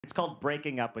It's called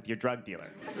breaking up with your drug dealer.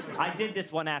 I did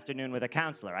this one afternoon with a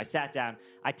counselor. I sat down,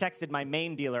 I texted my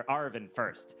main dealer, Arvin,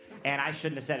 first. And I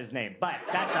shouldn't have said his name, but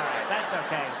that's all right, that's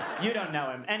okay. You don't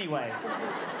know him. Anyway,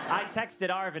 I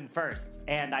texted Arvin first,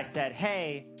 and I said,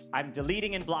 hey, I'm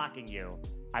deleting and blocking you.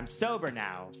 I'm sober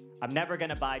now. I'm never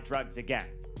gonna buy drugs again.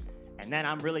 And then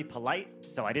I'm really polite,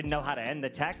 so I didn't know how to end the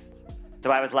text. So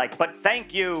I was like, but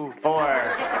thank you for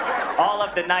all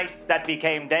of the nights that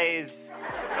became days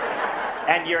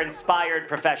and your inspired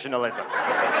professionalism.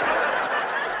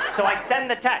 So I send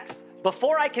the text.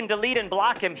 Before I can delete and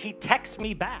block him, he texts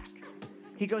me back.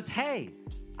 He goes, hey,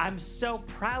 I'm so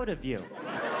proud of you.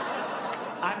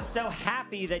 I'm so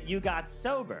happy that you got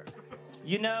sober.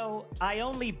 You know, I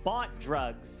only bought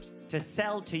drugs to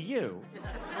sell to you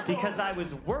because I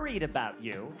was worried about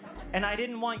you and I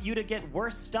didn't want you to get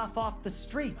worse stuff off the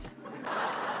street.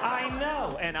 I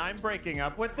know, and I'm breaking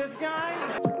up with this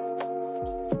guy?